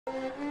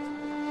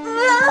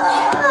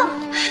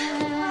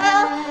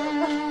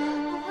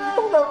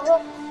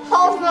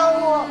抛下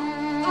我！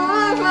为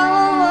什么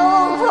把我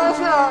抛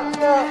下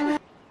的？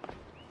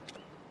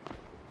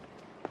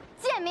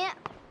贱民，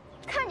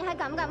看你还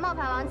敢不敢冒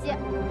犯王姬！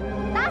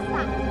打死他！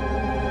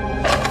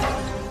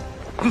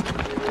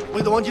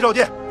未得王姬召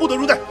见，不得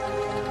入内。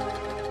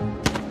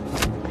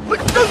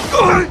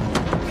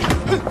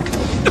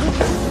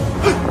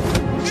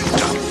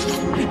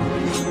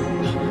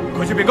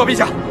快去禀告陛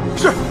下。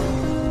是。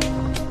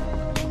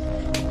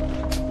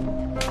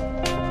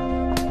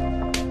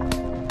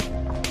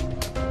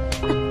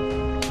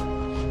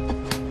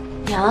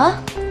娘，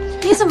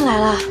你怎么来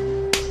了？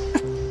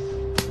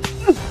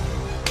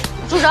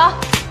住手！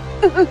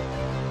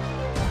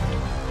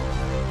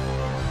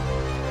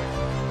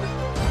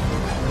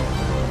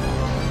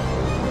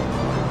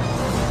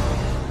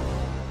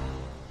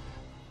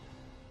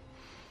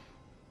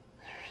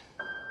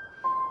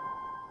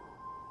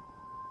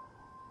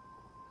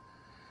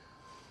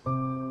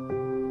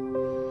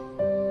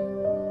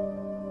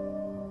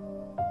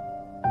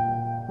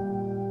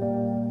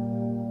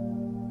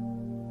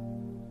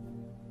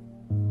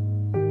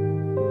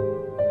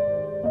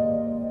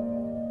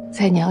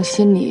在娘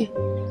心里，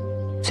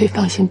最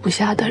放心不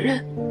下的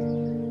人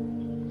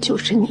就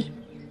是你。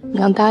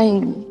娘答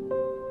应你，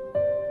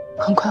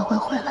很快会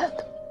回来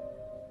的。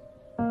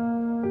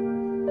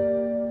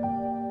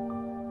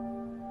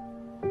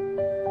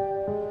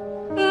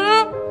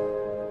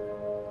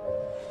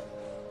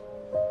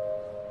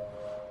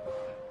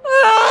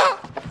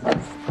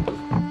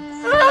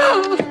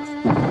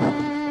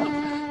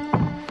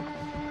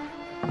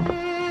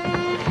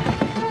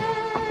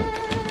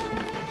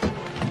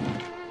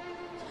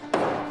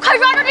快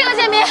抓住这个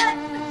贱民！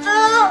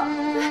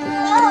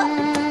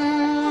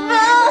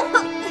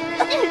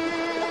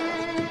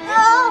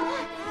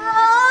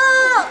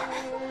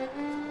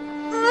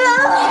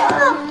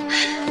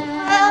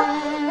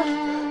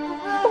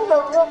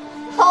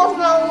抛下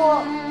我！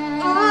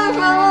为什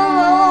么把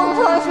我抛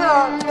下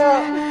的？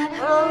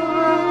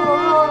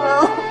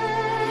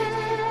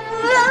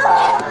为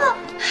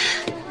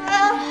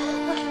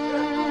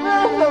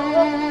什么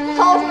抛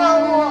下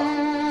我？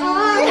为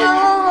什么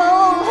把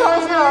我抛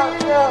下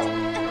的？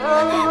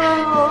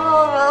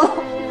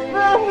为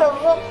什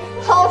么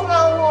抛下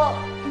我？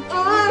为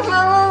什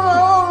么把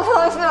我抛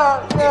下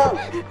的？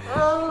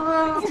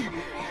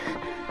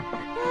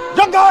让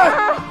开！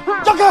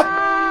让开！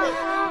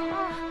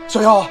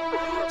小妖，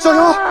小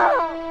妖，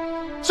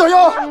小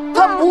妖，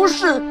她不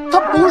是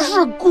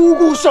姑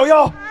姑，小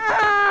妖，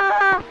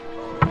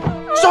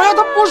小妖，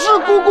她不是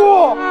姑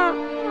姑。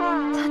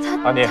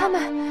阿念，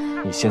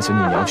你先随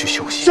你娘去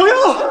休息。小妖，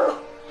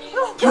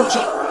不要这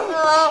样。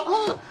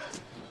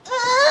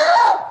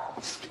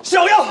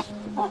小妖，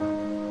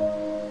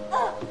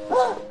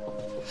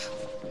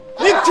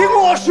你听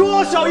我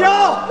说，小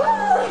妖，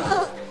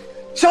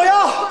小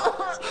妖，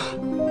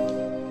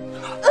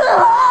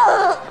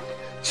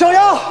小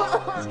妖，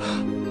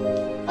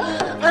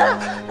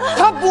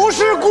她不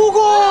是姑姑。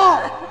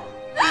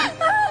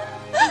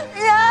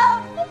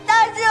娘，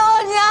她是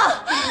我娘，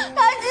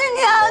她是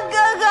娘哥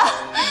哥。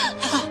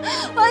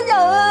我想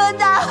问问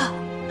他，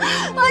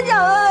我想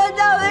问问他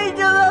为什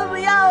么不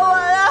要我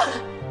了？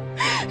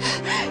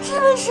是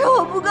不是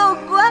我不够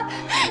乖？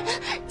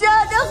只要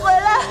他回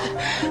来，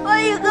我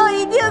以后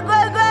一定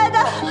乖乖的。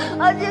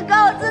我去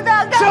告诉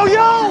他。小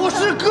妖，我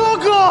是哥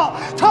哥，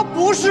她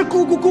不是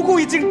姑姑，姑姑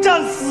已经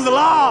战死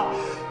了。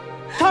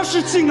她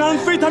是静安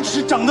妃，她只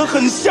是长得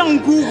很像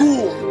姑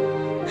姑。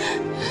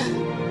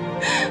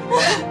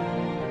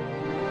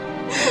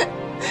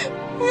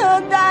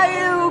娘答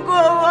应过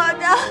我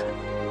的，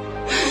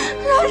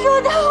她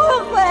说她会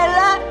回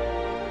来，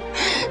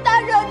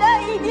她说她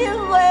一定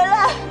回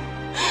来，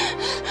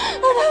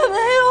她没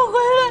有回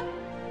来，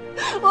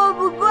我不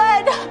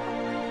怪她，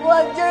我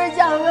就是想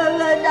问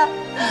问她，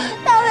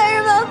她为什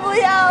么不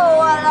要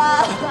我了？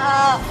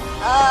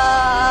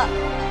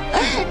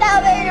她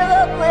为什么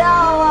不要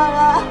我了？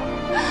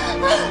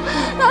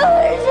她为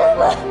什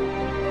么？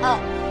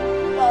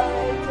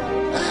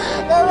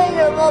她为什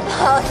么抛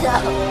下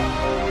我？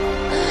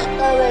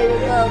他为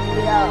什么不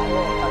要我？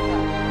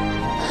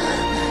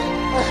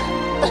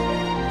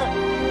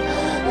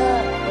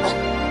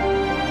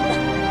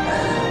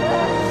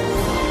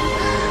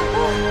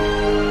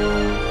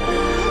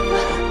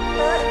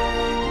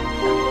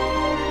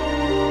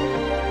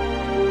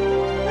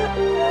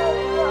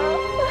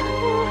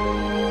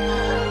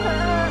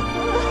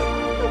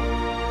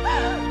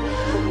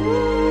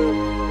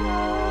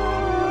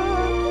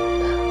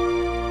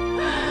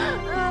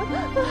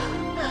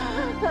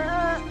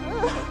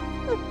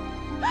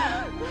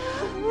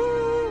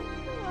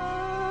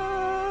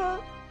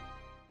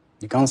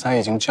你刚才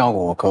已经叫过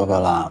我哥哥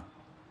了，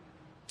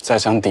再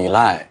想抵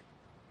赖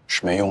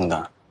是没用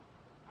的。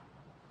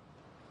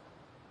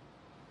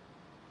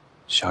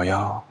小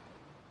妖，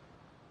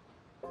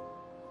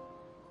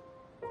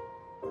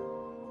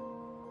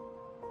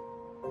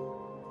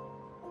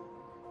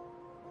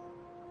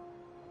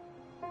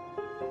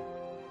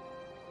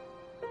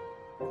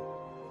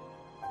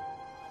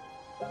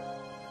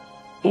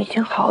已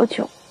经好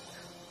久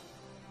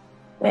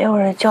没有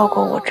人叫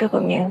过我这个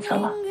名字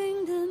了。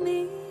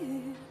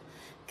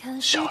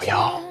小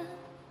妖，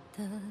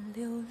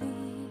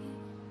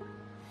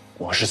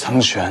我是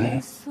苍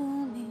玄。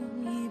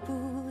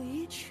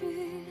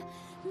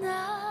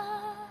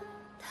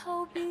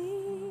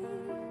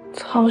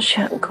苍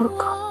玄哥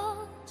哥，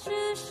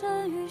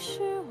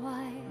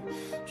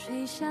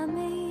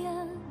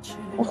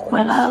我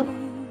回来了。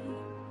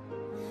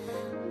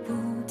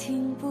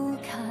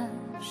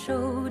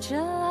守着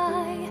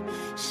爱，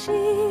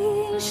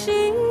心系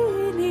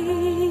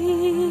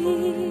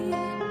你。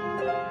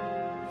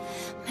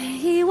每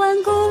一晚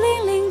孤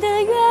零零的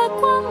月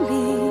光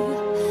里，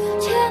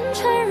前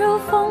尘如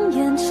风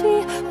烟起，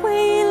回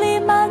忆里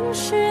满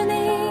是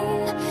你。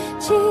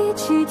记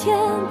起天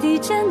地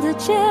间的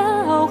煎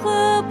熬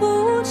和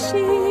不弃，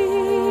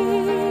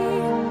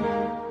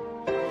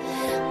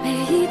每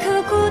一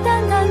刻孤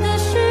单单的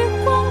时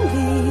光里，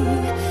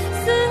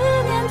思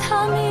念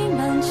它弥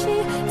漫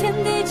起。天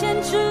地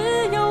间只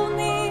有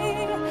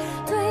你，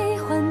兑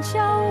换骄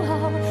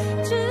傲。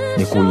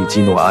你故意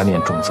激怒阿念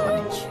重责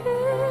你，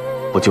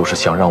不就是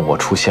想让我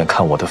出现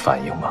看我的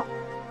反应吗？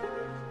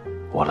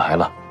我来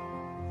了，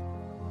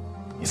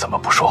你怎么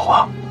不说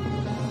话？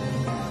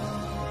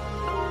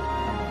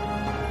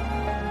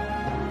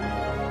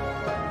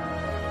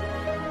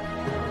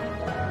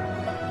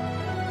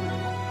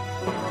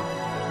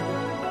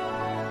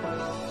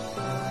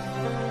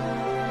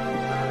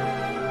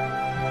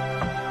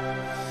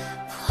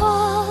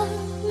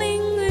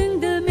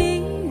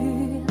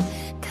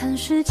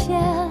世间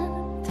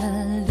的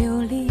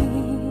流离，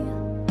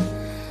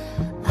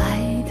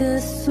爱的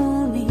宿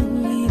命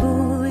一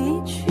步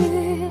一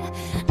趋，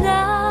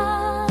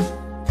难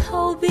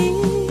逃避。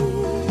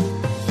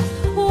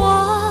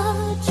我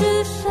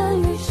置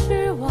身于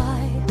世外，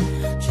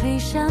垂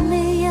下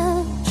眉眼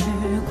只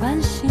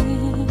关心，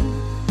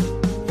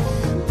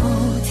不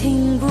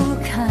停不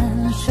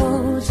堪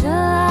守着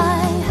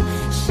爱，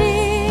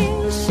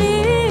心系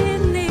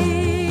你。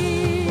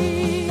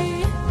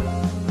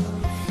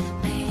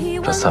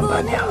这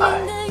300年来，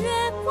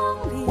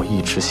我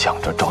一直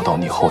想着找到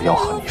你后要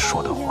和你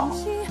说的话。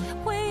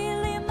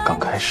刚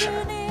开始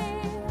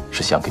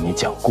是想给你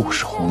讲故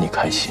事哄你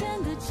开心，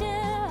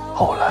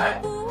后来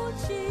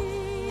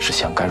是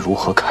想该如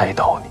何开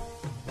导你，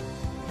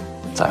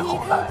再后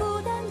来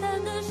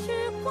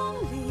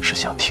是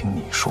想听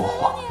你说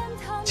话，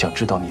想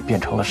知道你变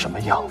成了什么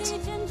样子，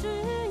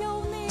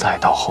再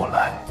到后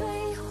来，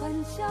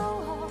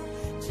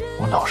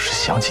我老是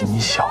想起你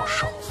小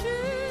时候。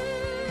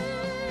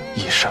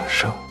一声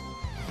声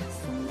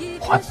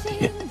唤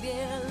爹爹，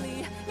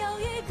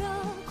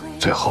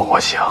最后我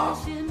想，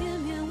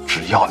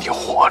只要你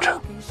活着，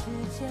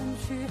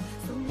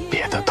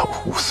别的都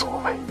无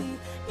所谓。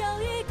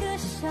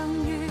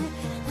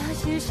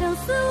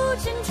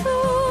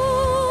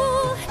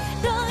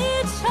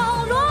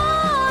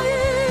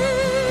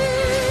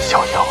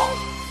小妖，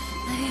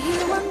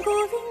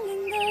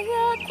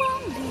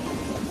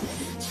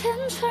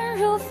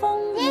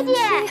爹爹。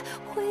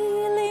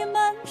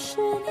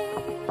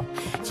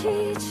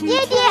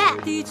爹爹，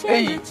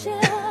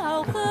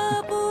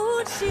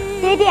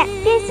爹爹，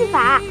变戏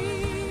法。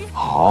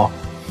好。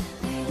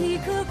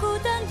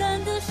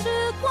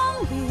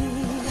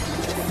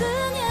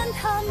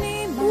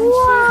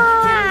哇，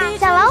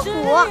小老虎，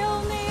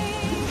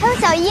还有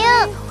小鹰，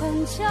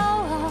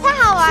太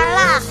好玩了。